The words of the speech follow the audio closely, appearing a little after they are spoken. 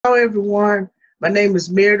Hello, everyone. My name is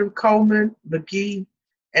Meredith Coleman McGee,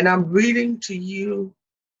 and I'm reading to you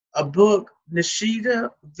a book, Nashida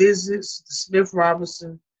Visits the Smith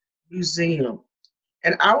Robertson Museum.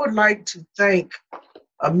 And I would like to thank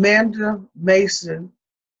Amanda Mason.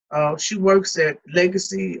 She works at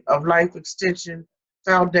Legacy of Life Extension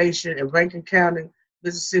Foundation in Rankin County,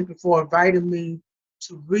 Mississippi, for inviting me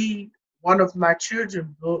to read one of my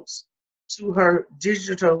children's books to her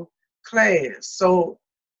digital class. So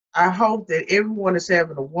I hope that everyone is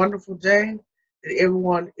having a wonderful day, that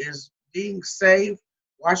everyone is being safe,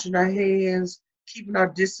 washing our hands, keeping our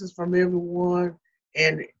distance from everyone,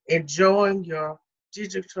 and enjoying your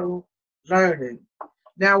digital learning.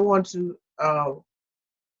 Now, I want to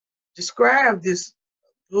describe this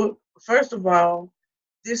book. First of all,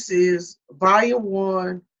 this is volume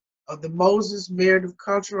one of the Moses Meredith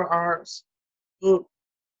Cultural Arts book,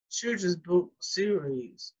 children's book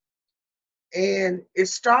series. And it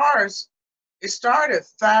started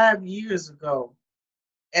 5 years ago.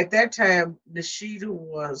 At that time, Nashida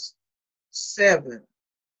was 7,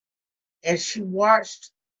 and she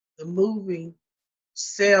watched the movie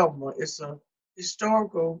Selma. It's a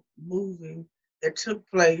historical movie that took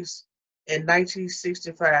place in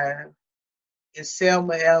 1965 in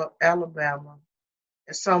Selma, Alabama.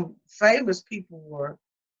 And some famous people were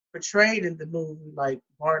portrayed in the movie, like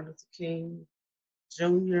Martin Luther King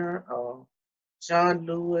Jr., John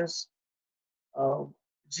Lewis, uh,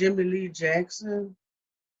 Jimmy Lee Jackson.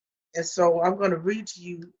 And so I'm going to read to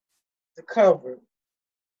you the cover.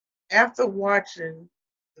 After watching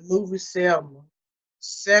the movie Selma,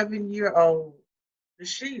 7-year-old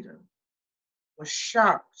Nashida was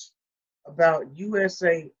shocked about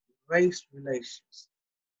USA race relations.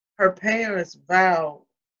 Her parents vowed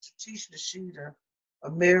to teach Nashida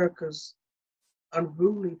America's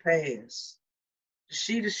unruly past.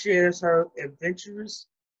 Nashida shares her adventurous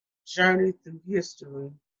journey through history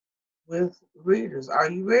with readers. Are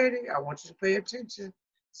you ready? I want you to pay attention.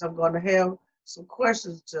 So I'm going to have some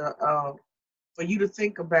questions for you to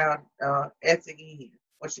think about at the end.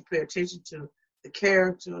 I want you to pay attention to the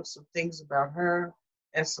character, some things about her,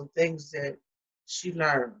 and some things that she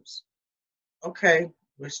learns. Okay,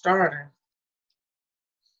 we're starting.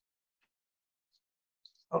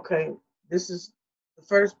 Okay, this is the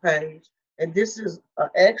first page, and this is an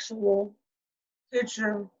actual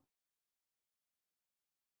picture.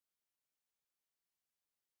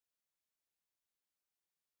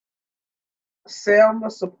 Selma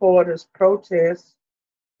supporters protest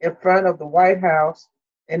in front of the White House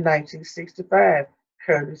in 1965,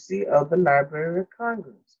 courtesy of the Library of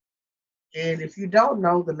Congress. And if you don't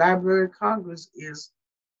know, the Library of Congress is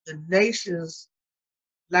the nation's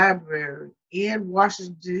library in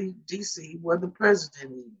Washington, D.C., where the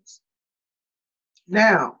president is.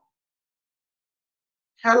 Now,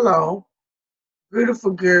 hello,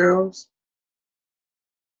 beautiful girls,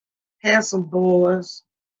 handsome boys,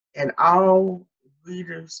 and all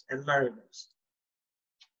readers and learners.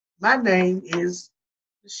 My name is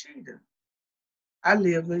Nashida. I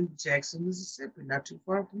live in Jackson, Mississippi, not too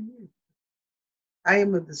far from you. I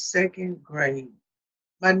am in the second grade.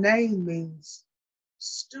 My name means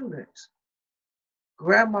student.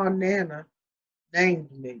 Grandma Nana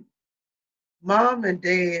named me. Mom and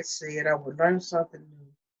Dad said I would learn something new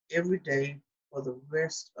every day for the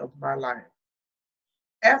rest of my life.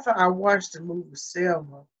 After I watched the movie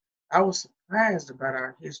Selma, I was surprised about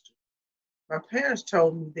our history. My parents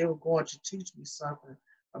told me they were going to teach me something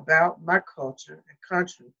about my culture and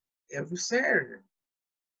country every Saturday.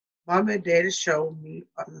 Mom and Daddy showed me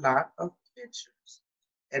a lot of pictures.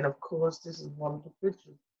 And of course, this is one of the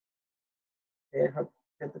pictures that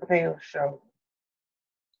the parents showed me.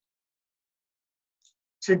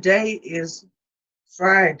 Today is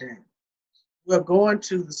Friday. We're going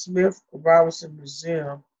to the Smith Robertson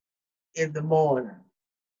Museum in the morning.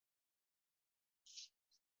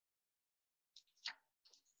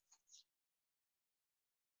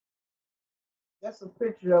 That's a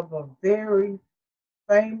picture of a very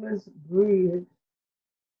famous bridge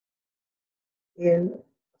in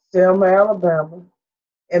Selma, Alabama,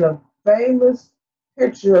 and a famous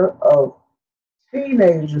picture of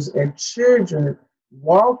teenagers and children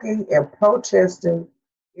walking and protesting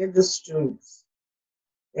in the streets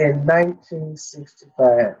in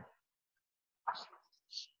 1965.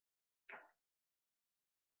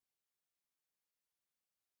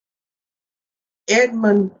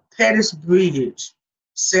 Edmund Pettus Bridge,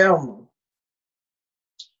 Selma.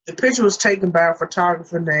 The picture was taken by a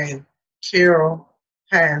photographer named Carol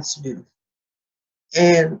Hinesmith.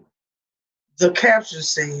 And the caption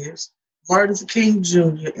says, Martin Luther King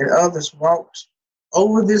Jr. and others walked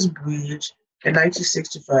over this bridge In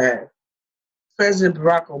 1965, President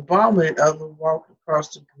Barack Obama and others walked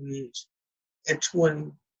across the bridge in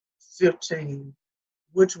 2015,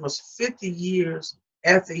 which was 50 years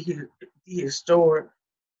after the historic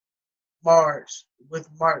march with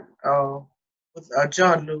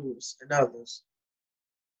John Lewis and others.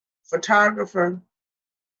 Photographer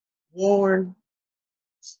Warren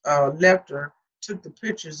Lepter took the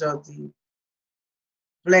pictures of the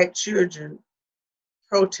black children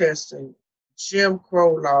protesting Jim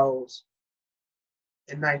Crow laws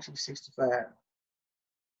in 1965.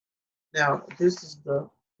 Now, this is the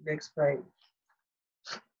next page.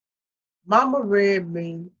 Mama read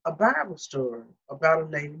me a Bible story about a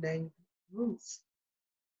lady named Ruth.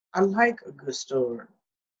 I like a good story.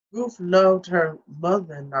 Ruth loved her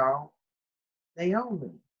mother-in-law,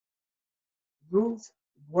 Naomi. Ruth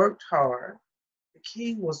worked hard. The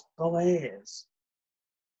king was Boaz.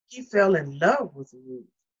 He fell in love with Ruth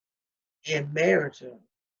and married her.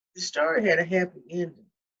 The story had a happy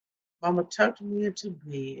ending. Mama tucked me into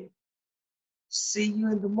bed. See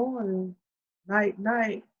you in the morning. Night,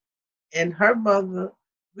 night. And her mother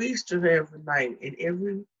reads to her every night. And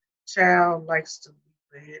every child likes to be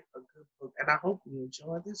read a good book. And I hope you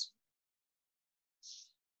enjoy this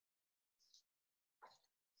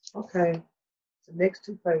one. Okay, the next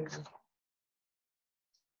 2 pages.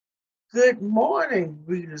 Good morning,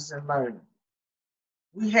 readers and learners.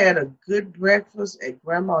 We had a good breakfast at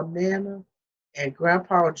Grandma Nana and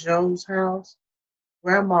Grandpa Joe's house.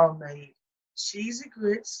 Grandma made cheesy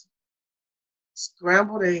grits,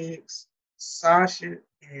 scrambled eggs, sausage,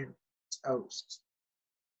 and toast.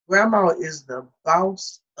 Grandma is the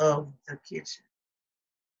boss of the kitchen.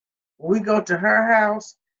 When we go to her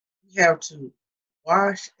house, we have to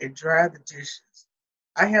wash and dry the dishes.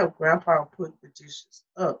 I help Grandpa put the dishes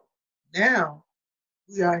up. Now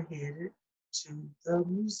we are headed to the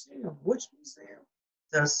museum. Which museum?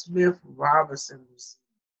 The Smith Robertson Museum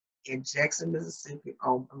in Jackson, Mississippi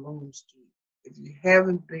on Bloom Street. If you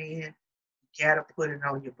haven't been, you gotta put it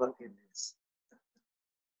on your bucket list.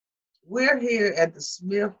 We're here at the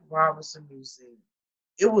Smith Robertson Museum.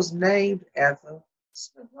 It was named after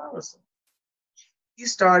Smith Robertson. He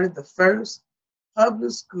started the first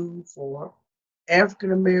public school for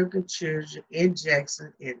African American children in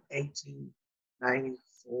Jackson in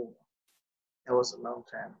 1894. That was a long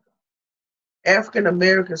time ago. African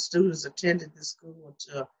American students attended the school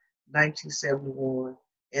until 1971,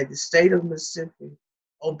 and the state of Mississippi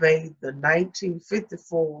obeyed the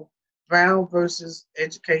 1954 Brown versus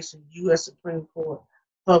Education U.S. Supreme Court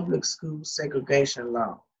public school segregation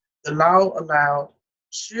law. The law allowed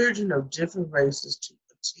children of different races to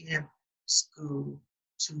attend school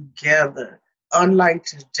together. Unlike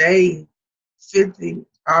today, 50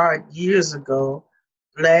 odd years ago,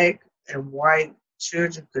 black and white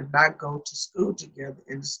children could not go to school together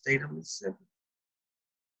in the state of Mississippi.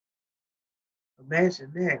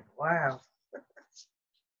 Imagine that. Wow.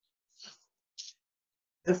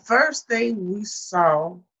 The first thing we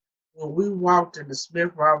saw when we walked in the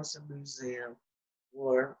Smith Robertson Museum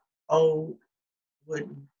were old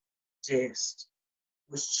wooden desks,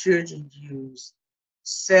 which children used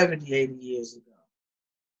 70, 80 years ago.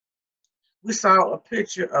 We saw a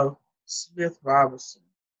picture of Smith Robertson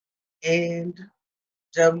and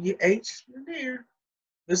W.H. Lanier.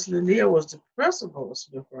 Miss Lanier was the principal of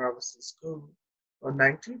Smith Robertson School from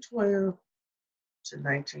 1912 to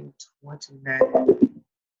 1929.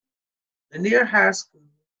 Lanier High School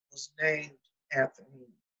was named after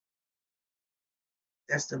him.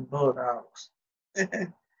 That's the Bulldogs.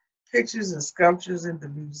 Pictures and sculptures in the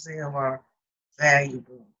museum are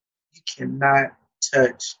valuable. You cannot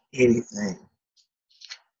touch anything.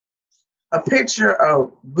 A picture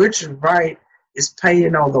of Richard Wright is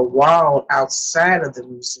painted on the wall outside of the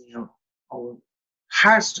museum on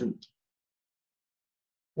High Street.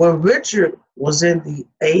 When Richard was in the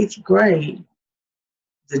 8th grade,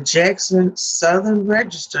 the Jackson Southern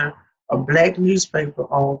Register, a black newspaper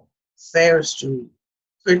on Fair Street,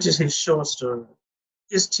 printed his short story.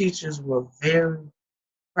 His teachers were very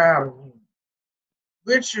proud of him.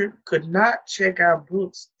 Richard could not check out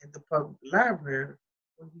books in the public library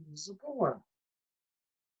when he was a boy.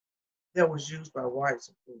 That was used by whites,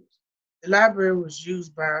 of course. The library was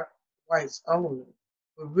used by whites only,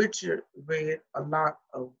 but Richard read a lot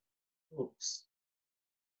of books.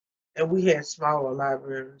 And we had smaller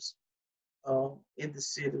libraries in the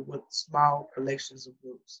city with small collections of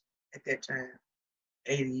books at that time,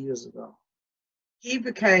 80 years ago. He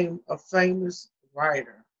became a famous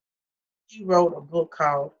writer. He wrote a book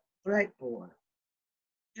called Black Boy.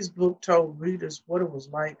 His book told readers what it was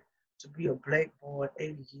like to be a black boy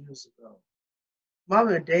 80 years ago.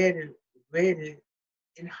 Mama and Daddy read it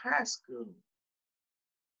in high school.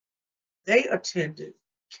 They attended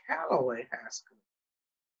Callaway High School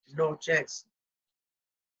in North Jackson.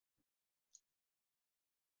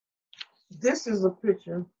 This is a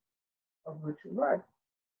picture of Richard Wright.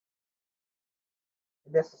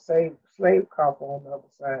 And that's the same slave couple on the other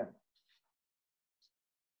side.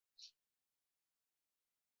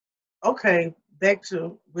 Okay, back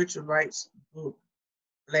to Richard Wright's book,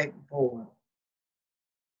 Black Boy.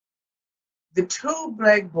 The two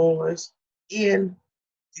black boys in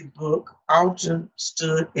the book often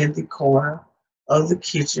stood in the corner of the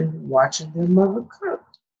kitchen watching their mother cook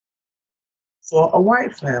for a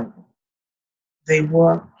white family. They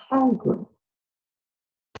were hungry,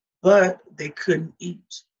 but they couldn't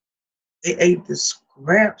eat. They ate the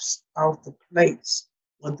scraps off the plates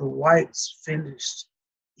when the whites finished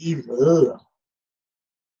eating. Ugh.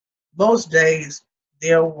 Most days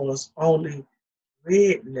there was only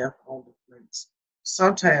bread left on the plates.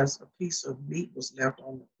 Sometimes a piece of meat was left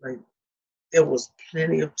on the plate. There was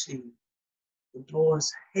plenty of tea. The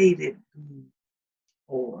boys hated being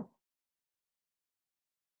poor.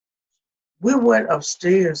 We went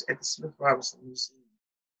upstairs at the Smith Robertson Museum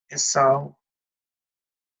and saw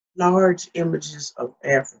large images of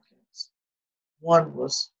Africans. One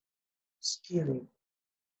was skinny.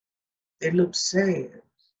 They looked sad.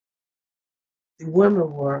 The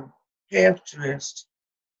women were half dressed.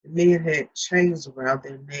 The men had chains around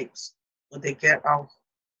their necks when they got off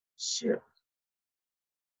the ship.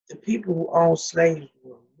 The people who owned slaves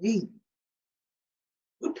were mean.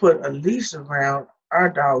 We put a leash around our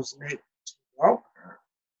dog's neck to walk her.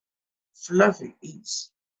 Fluffy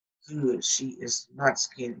eats good. She is not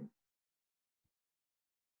skinny.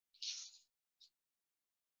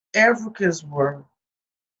 Africans were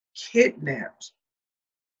kidnapped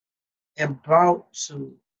and brought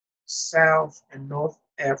to South and North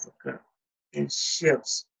Africa in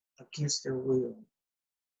ships against their will.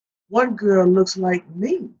 One girl looks like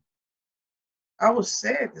me. I was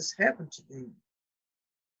sad this happened to me.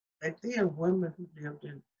 Back then, women who lived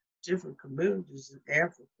in different communities in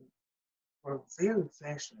Africa were very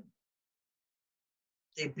fashionable.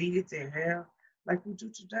 They beaded their hair like we do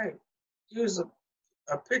today. Here's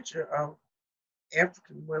a picture of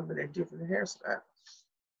African women in different hairstyles.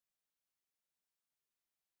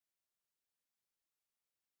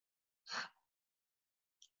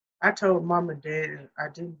 I told mom and dad I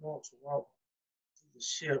didn't want to walk through the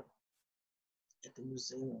ship at the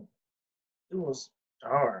museum. It was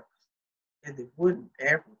dark, and the wooden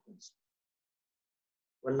Africans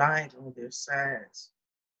were lying on their sides.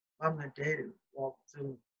 Mom and dad walked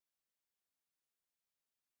through.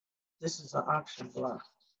 This is an auction block.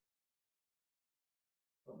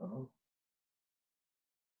 Uh-oh.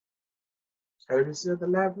 Courtesy of the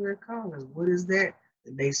Library of Congress. What is that?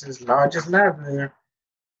 The nation's largest library.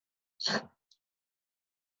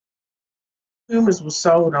 Humans were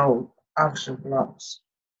sold on auction blocks.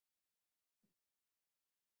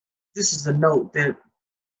 This is a note that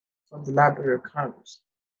from the Library of Congress.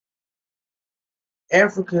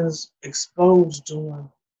 Africans exposed during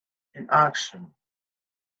an auction.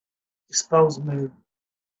 Exposed means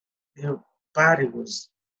their body was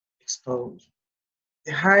exposed.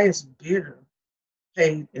 The highest bidder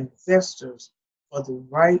paid investors for the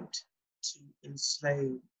right to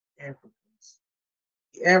enslave Africans.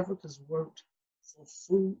 The Africans worked for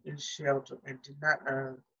food and shelter and did not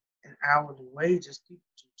earn an hourly wage as people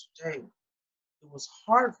do today. It was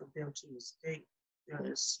hard for them to escape their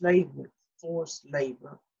enslavement, forced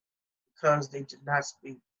labor, because they did not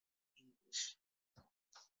speak English,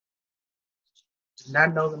 did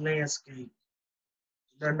not know the landscape,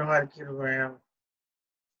 did not know how to get around.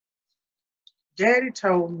 Daddy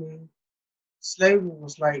told me slavery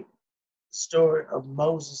was like the story of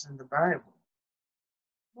Moses in the Bible.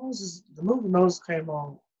 Moses, the movie Moses came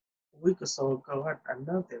on a week or so ago. I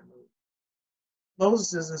love that movie.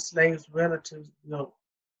 Moses' enslaved relatives built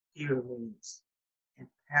pyramids and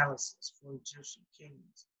palaces for Egyptian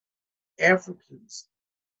kings. Africans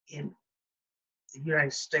in the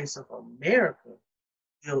United States of America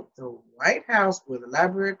built the White House where the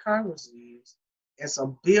Library of Congress is, and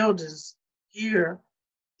some buildings here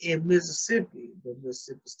in Mississippi, the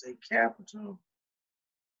Mississippi State Capitol.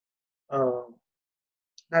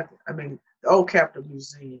 Not, I mean, the old Capitol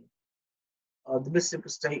Museum. The Mississippi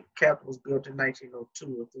State Capitol was built in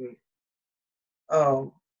 1902 or 3.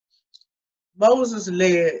 Um, Moses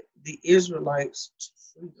led the Israelites to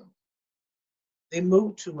freedom. They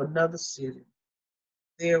moved to another city.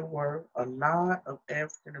 There were a lot of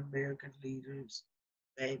African American leaders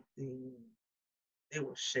back then. They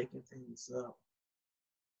were shaking things up.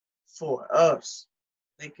 For us,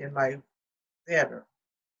 making life better,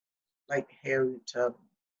 like Harriet Tubman,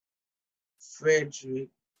 Frederick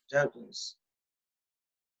Douglass,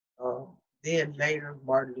 then later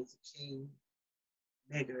Martin Luther King,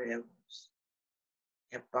 Medgar Evers,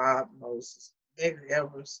 and Bob Moses. Medgar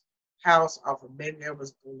Evers' house off of Medgar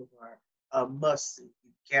Evers Boulevard, a must see.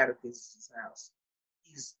 You gotta visit his house.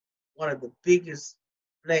 He's one of the biggest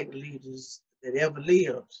black leaders that ever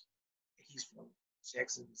lived. He's from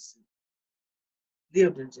Jackson, Mississippi.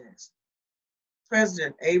 Lived in Jackson.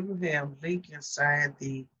 President Abraham Lincoln signed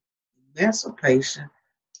the Emancipation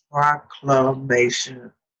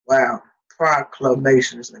Proclamation. Wow,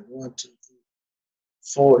 proclamation is like 1, 2, 3,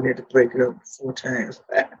 4, and had to break it up 4 times.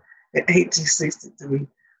 In 1863,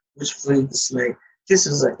 which freed the slave. This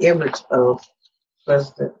is an image of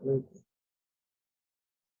President Lincoln.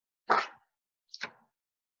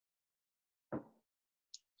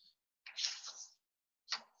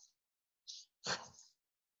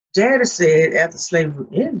 Daddy said after slavery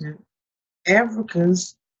ended,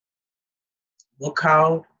 Africans were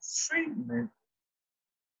called freedmen.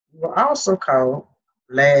 Were also called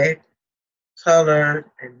black,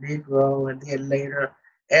 colored, and Negro, and then later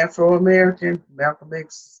Afro-American. Malcolm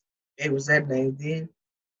X gave us that name. Then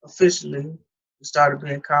officially we started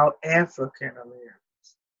being called African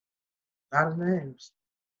Americans. A lot of names.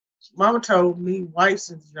 Mama told me whites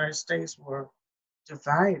in the United States were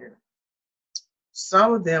divided.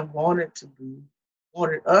 Some of them wanted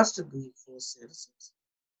us to be full citizens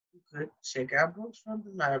who could check out books from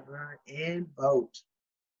the library and vote.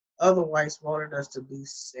 Other whites wanted us to be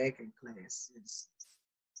second class citizens,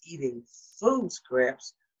 eating food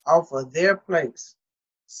scraps off of their plates.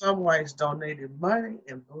 Some whites donated money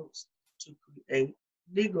and books to create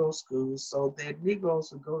Negro schools so that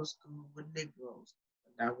Negroes would go to school with Negroes,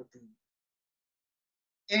 but not with them.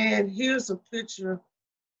 And here's a picture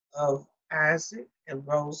of Isaac and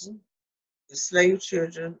Rosa, the slave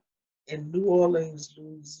children in New Orleans,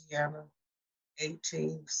 Louisiana,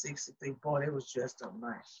 1863. Boy, they was dressed up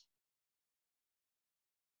nice.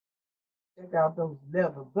 Check out those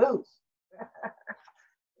leather boots.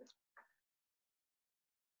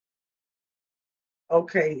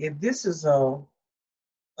 Okay, and this is a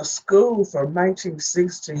school from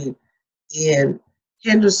 1916 in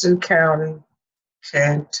Henderson County,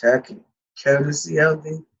 Kentucky, courtesy of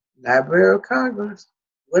the Library of Congress.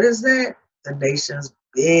 What is that? The nation's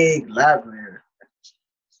big library.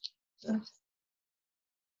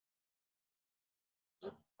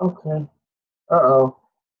 Okay. Uh-oh.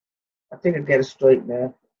 I think I get it straight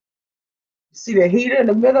now. You see the heater in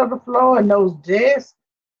the middle of the floor and those desks?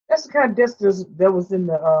 That's the kind of desk that was in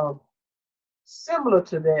the similar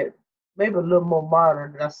to that, maybe a little more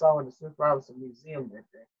modern that I saw in the Smith Robertson Museum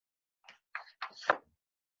that day.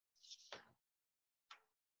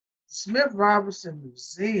 The Smith Robertson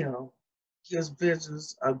Museum gives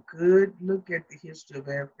visitors a good look at the history of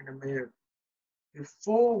African Americans.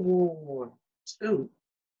 Before World War II,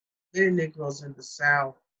 many Negroes in the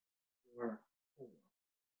South were poor.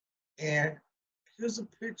 And here's a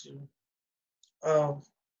picture of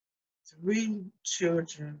 3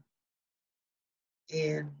 children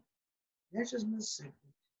in Natchez, Mississippi.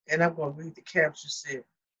 And I'm going to read the caption. Said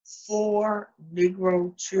 4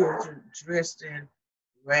 Negro children dressed in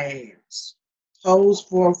rags posed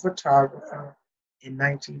for a photographer in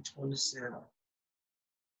 1927.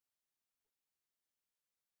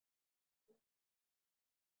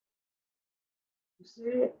 You see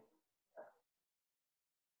it?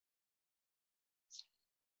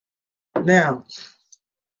 Now,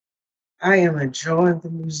 I am enjoying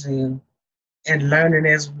the museum and learning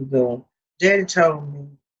as we go. Daddy told me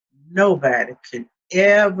nobody can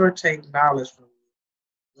ever take knowledge from you.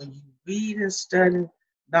 When you read and study,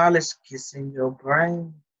 knowledge gets in your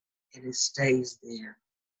brain and it stays there.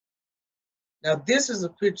 Now, this is a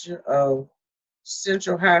picture of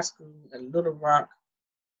Central High School in Little Rock,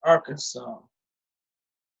 Arkansas.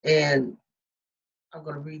 And I'm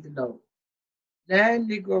going to read the note. 9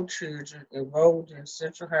 Negro children enrolled in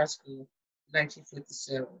Central High School in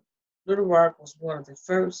 1957. Little Rock was one of the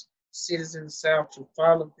first cities in the South to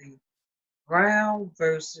follow the Brown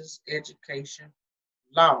versus Education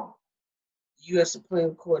law. The U.S.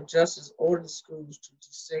 Supreme Court justice ordered the schools to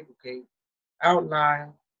desegregate,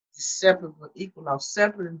 outline the separate but equal law.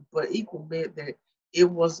 Separate but equal meant that it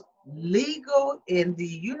was legal in the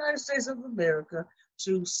United States of America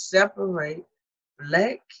to separate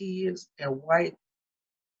black kids and white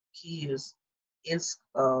kids in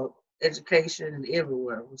education and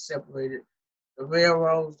everywhere. We separated the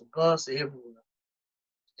railroads, the bus, everywhere.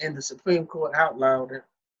 And the Supreme Court outlawed it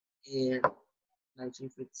in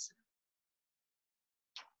 1957.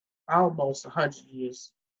 Almost 100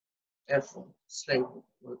 years after slavery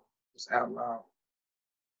was outlawed.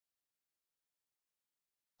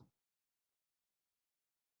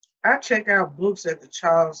 I check out books at the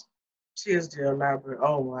Charles Tisdale Library.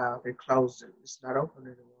 Oh wow, they closed it. It's not open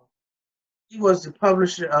anymore. He was the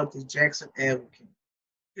publisher of the Jackson Advocate.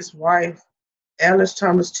 His wife, Alice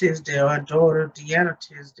Thomas Tisdale, and daughter, Deanna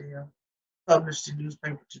Tisdale, published the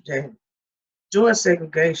newspaper today. During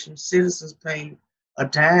segregation, citizens paid a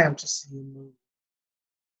dime to see a movie.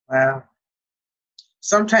 Wow.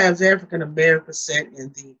 Sometimes African Americans sat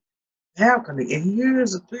in the balcony, and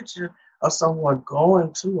here's a picture of someone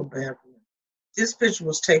going to a balcony. This picture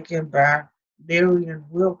was taken by Marion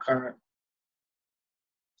Wilcott,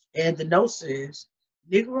 and the note says,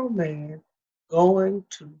 Negro man going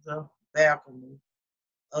to the balcony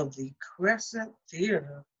of the Crescent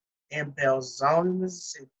Theater in Belzoni,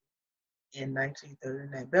 Mississippi in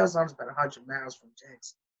 1939. Belzoni is about 100 miles from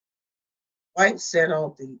Jackson. White sat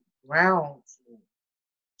on the ground floor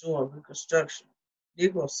during Reconstruction.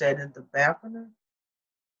 Negro sat in the balcony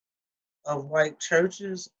of white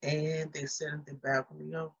churches, and they sat in the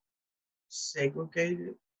balcony of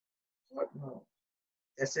segregated courtrooms.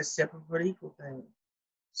 That's a separate but equal thing.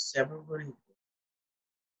 Separate but equal.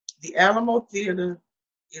 The Alamo Theater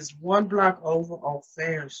is one block over on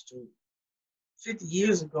Fair Street. 50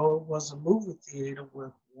 years ago, it was a movie theater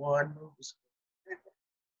with one movie screen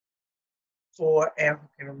for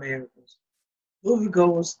African Americans.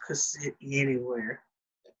 Moviegoers could sit anywhere.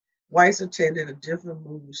 Whites attended a different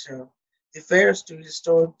movie show. The Fair Street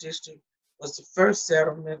Historic District was the first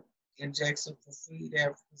settlement in Jackson for freed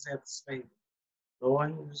Africans after slavery.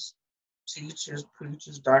 Lawyers, teachers,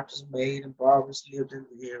 preachers, doctors, maids, and barbers lived in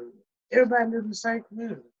the area. Everybody lived in the same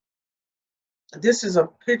community. This is a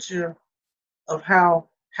picture of how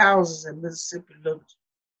houses in Mississippi looked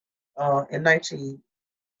in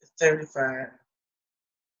 1935,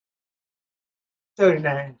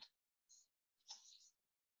 39.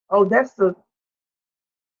 Oh, that's the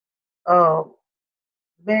uh,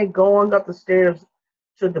 man going up the stairs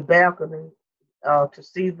to the balcony to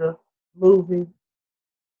see the movie.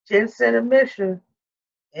 10-cent admission,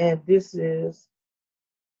 and this is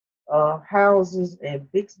houses in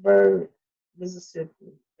Vicksburg,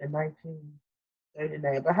 Mississippi in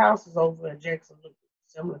 1939. But houses over in Jackson look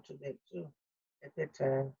similar to that too at that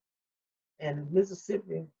time. And in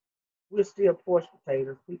Mississippi, we're still porch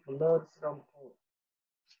potatoes. People love to sit on the porch.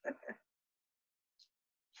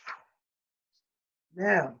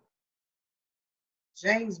 Now,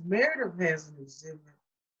 James Meredith has an exhibit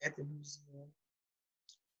at the museum.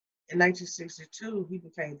 In 1962, he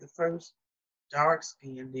became the first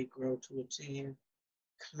dark-skinned Negro to attend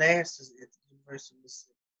classes at the University of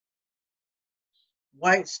Mississippi.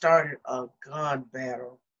 White started a gun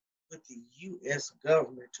battle with the U.S.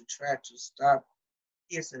 government to try to stop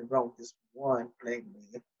his and wrote this one black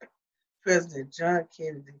man. President John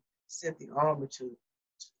Kennedy sent the army to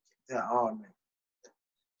the army.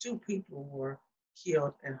 2 people were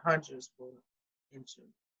killed and hundreds were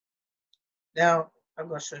injured. Now, I'm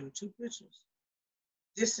going to show you 2 pictures.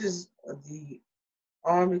 This is the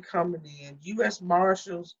Army coming in, U.S.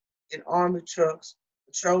 Marshals and Army trucks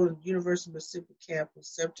patrolling University of Mississippi campus,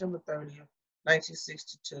 September 30th,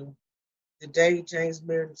 1962, the day James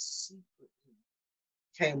Meredith secretly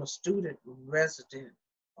became a student resident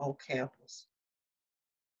on campus.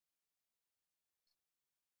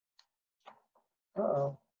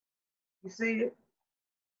 Uh-oh. You see it?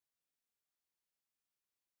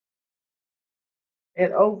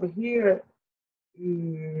 And over here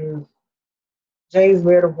is James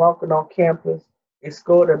Meredith walking on campus,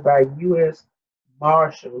 escorted by U.S.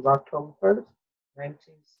 Marshals, October 1st,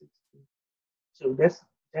 1962. That's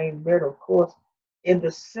James Meredith, of course, in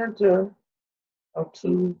the center of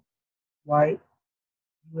 2 white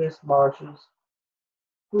U.S. Marshals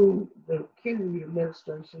who the Kennedy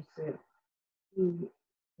administration sent to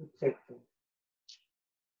protect him.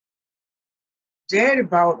 Daddy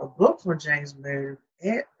bought a book for James Meredith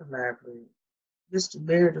at the library. Mr.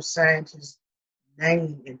 Meredith signed his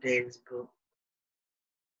name in Daddy's book.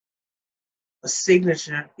 A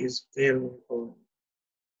signature is very important.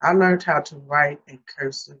 I learned how to write in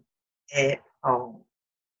cursive at home.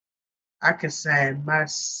 I can sign my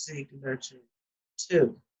signature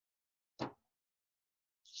too.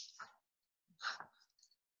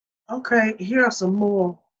 Okay, here are some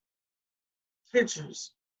more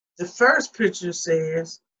pictures. The first picture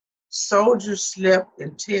says, soldiers slept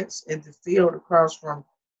in tents in the field across from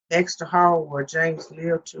Baxter Hall where James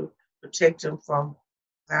lived to protect him from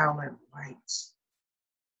violent whites.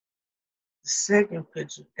 The second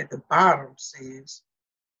picture at the bottom says,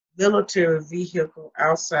 military vehicle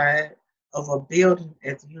outside of a building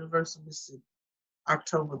at the University of Mississippi,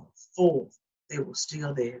 October the 4th. They were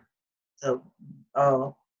still there. The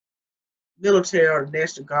uh, military or the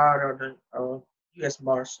National Guard or the U.S.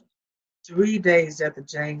 Marshals. 3 days after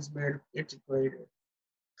James Meredith integrated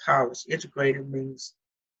college. Integrated means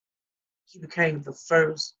he became the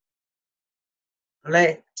first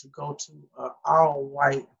black to go to an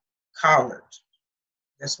all-white college.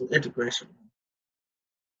 That's what integration means.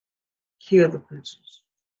 Here are the pictures.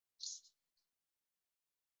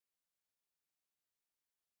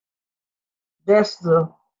 That's the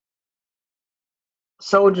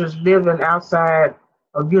soldiers living outside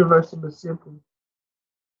of University of Mississippi.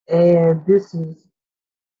 And this is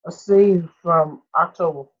a scene from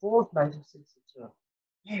October 4th, 1962.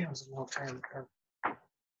 Yeah, it was a long time ago.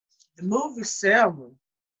 The movie Selma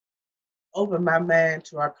opened my mind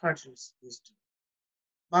to our country's history.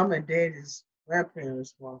 Mom and Daddy's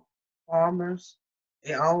grandparents were farmers.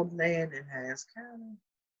 They owned land in Hines County.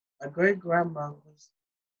 My great grandmothers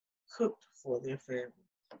cooked for their family.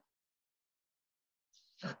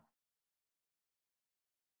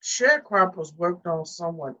 Sharecroppers worked on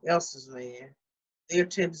someone else's land. They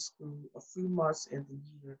attended school a few months in the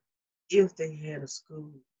year if they had a school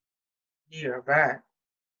nearby.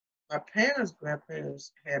 My parents'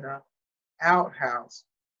 grandparents had an outhouse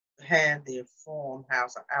behind their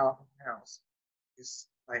farmhouse. An outhouse is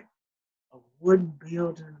like a wooden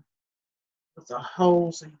building with a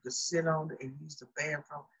hole so you could sit on it and use the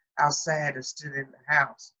bathroom outside instead of in the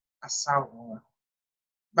house. I saw one.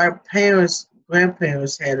 My parents'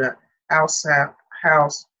 grandparents had an outside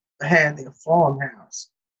house behind their farmhouse.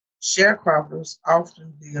 Sharecroppers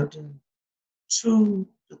often lived in 2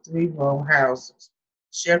 to 3 room houses.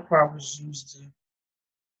 Sharecroppers used the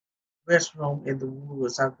restroom in the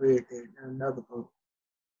woods. I read that in another book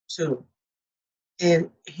too.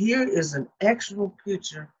 And here is an actual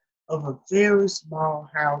picture of a very small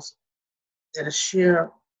house that a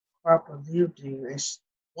sharecropper lived in. And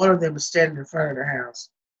one of them is standing in front of the house.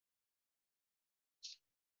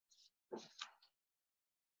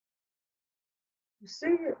 You see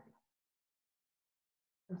it?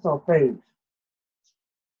 It's on page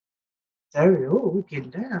 30. Oh, we're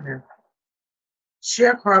getting down there.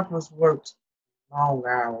 Sharecroppers worked long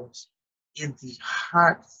hours in the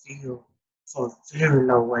hot field for very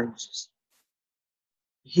low wages.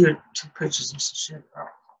 Here are 2 pictures of some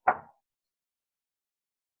sharecroppers.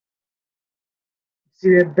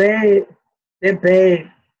 See that bag? That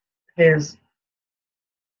bag has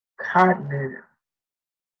cotton in it.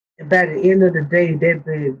 And by the end of the day, that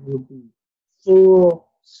bag will be full,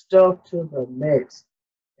 stuffed to the max.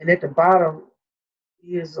 And at the bottom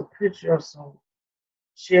is a picture of some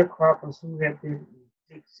sharecroppers who have been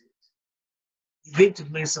evicted.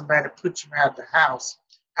 Evicted means somebody put you out of the house,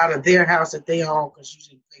 out of their house that they own because you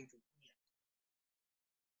didn't pay the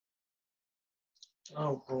rent.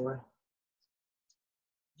 Oh boy.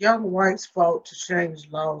 Young whites fought to change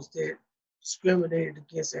laws that discriminated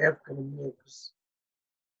against African Americans.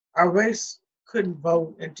 Our race couldn't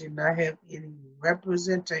vote and did not have any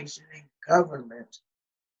representation in government.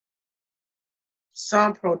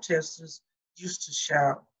 Some protesters used to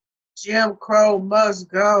shout, "Jim Crow must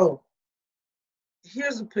go."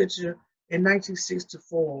 Here's a picture in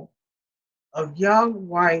 1964 of young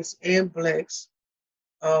whites and blacks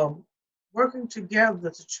working together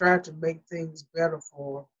to try to make things better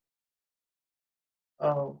for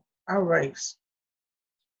our race.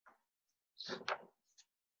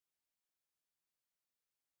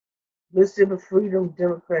 Mississippi Freedom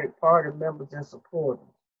Democratic Party members and supporters.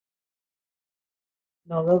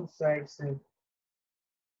 No, the other side said,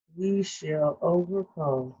 "We shall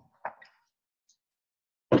overcome."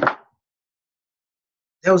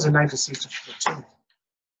 That was in 1964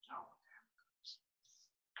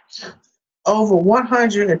 too. Over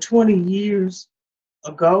 120 years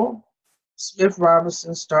ago, Smith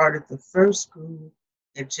Robertson started the first school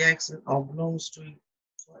in Jackson on Bloom Street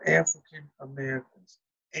for African Americans.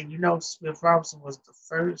 And you know, Smith Robertson was the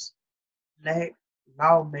first black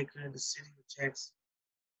lawmaker in the city of Jackson.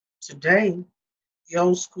 Today, the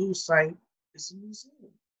old school site is a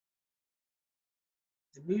museum.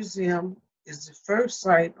 The museum is the first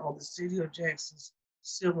site on the city of Jackson's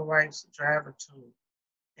civil rights driver tour.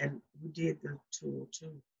 And we did the tour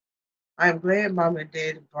too. I am glad Mom and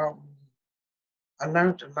Dad brought me. I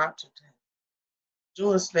learned a lot today.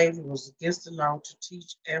 During slavery was against the law to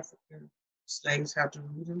teach African slaves how to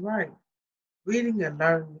read and write. Reading and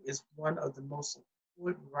learning is one of the most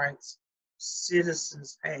important rights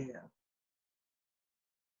citizens have.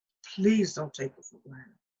 Please don't take it for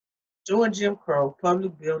granted. During Jim Crow,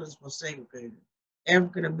 public buildings were segregated.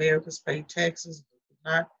 African Americans paid taxes but could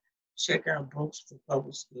not check out books for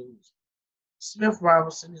public schools. Smith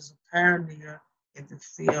Robertson is a pioneer in the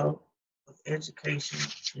field of education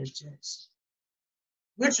in Jackson.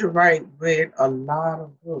 Richard Wright read a lot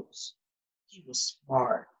of books. He was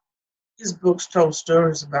smart. His books told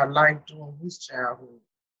stories about life during his childhood,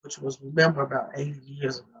 which was, remember, about 80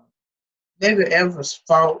 years ago. Medgar Evers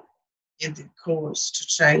fought in the courts to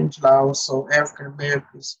change laws so African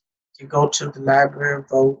Americans can go to the library,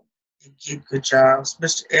 vote, and get good jobs.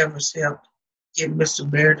 Mr. Evers helped get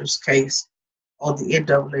Mr. Meredith's case on the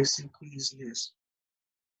NAACP's list.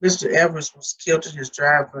 Mr. Evers was killed in his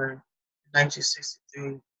driveway in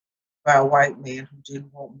 1963 by a white man who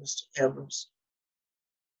didn't want Mr. Evers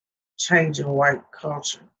changing white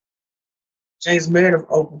culture. James Meredith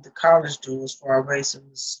opened the college doors for our race in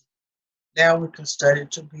Mississippi. Now we can study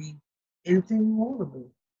to be anything we want to be.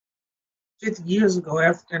 50 years ago,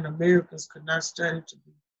 African Americans could not study to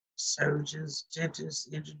be surgeons,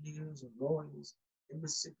 dentists, engineers, and lawyers in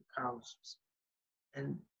Mississippi colleges.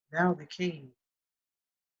 And now they can.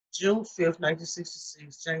 June 5th,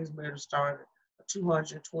 1966, James Meredith started a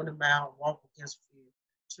 220-mile walk against fear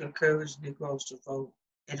to encourage Negroes to vote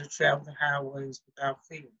and to travel the highways without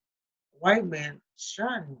fear. A white man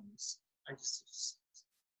shot him in 1966.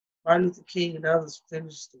 Martin Luther King and others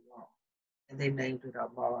finished the walk, and they named it a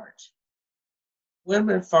march.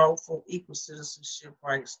 Women fought for equal citizenship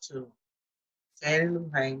rights too. Fannie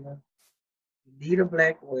Lou Hamer, Anita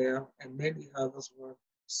Blackwell, and many others were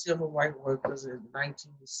civil rights workers in the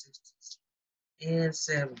 1960s and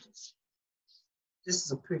 70s. This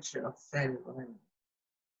is a picture of Fannie Lou Hamer.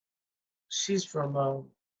 She's from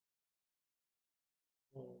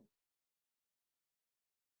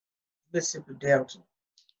Mississippi Delta.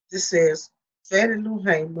 This says Fannie Lou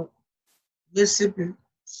Hamer, Mississippi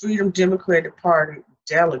Freedom Democratic Party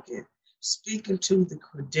delegate, speaking to the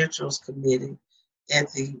Credentials Committee at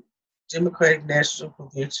the Democratic National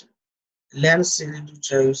Convention, Atlanta City, New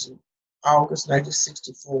Jersey, August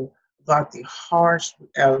 1964, about the harsh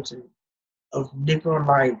reality of Negro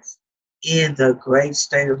life in the great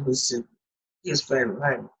state of Mississippi. Here's Fannie Lou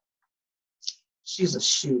Hamer. She's a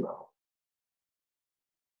shero.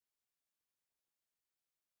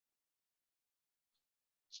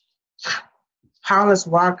 Hollis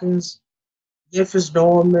Watkins, Memphis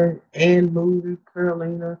Norman, Ann Moody,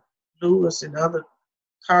 Carolina Lewis, and other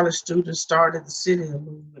college students started the sitting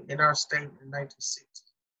movement in our state in the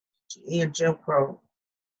 1960s to end Jim Crow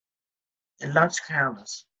and lunch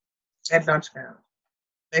counters at lunch counters.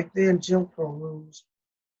 Back then, Jim Crow rules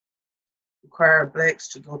required blacks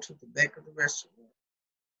to go to the back of the restaurant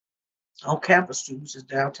on Campus Street, which is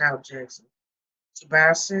downtown Jackson, to buy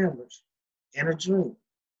a sandwich and a drink.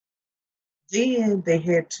 Then they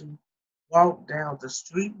had to walk down the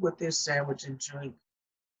street with their sandwich and drink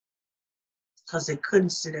because they couldn't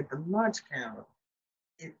sit at the lunch counter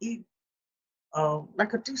and eat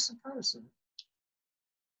like a decent person.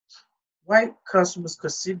 White customers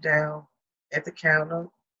could sit down at the counter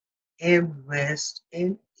and rest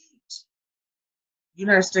and eat.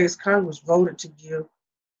 United States Congress voted to give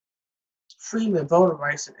freemen voting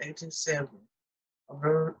rights in 1870.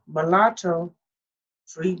 A mulatto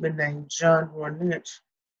freedman named John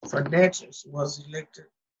Furnetches was elected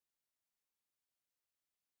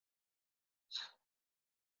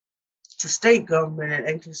to state government in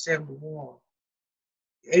 1871.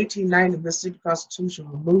 The 1890 Mississippi Constitution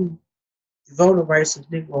removed the voting rights of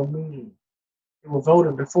Negro men. They were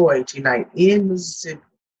voting before 1890 in Mississippi.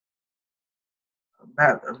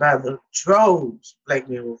 By the droves, black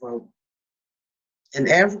men were voting. An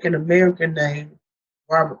African American named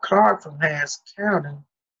Robert Clark from Harris County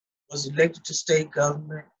was elected to state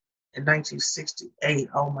government in 1968.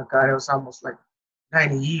 Oh my God, it was almost like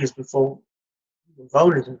 90 years before we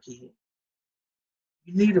voted again.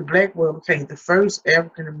 Anita Blackwell became the first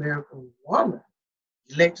African American woman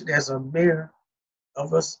elected as a mayor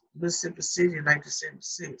of Mississippi City in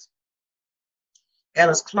 1976.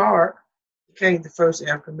 Alice Clark became the first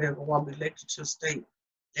African American woman elected to a state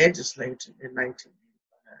legislature in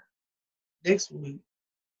 1985. Next week,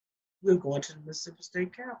 we're going to the Mississippi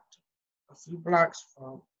State Capitol, a few blocks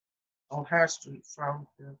from on High Street from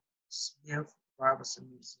the Smith Robertson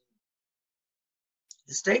Museum.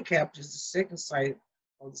 The state capitol is the second site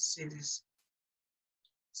of the city's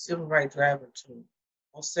civil rights driving tour.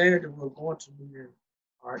 On Saturday, we're going to meet an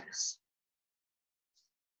artist.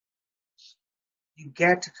 You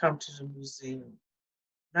got to come to the museum.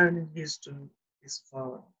 Learning history is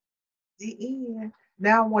fun. The end.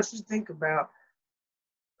 Now I want you to think about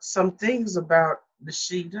some things about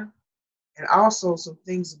Nashida and also some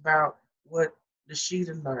things about what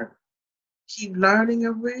Nashida learned. Keep learning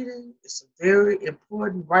and reading. It's a very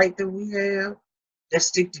important right that we have. Let's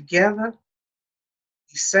stick together,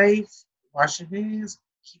 be safe, wash your hands,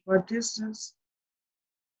 keep our distance.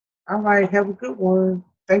 All right, have a good one.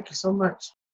 Thank you so much.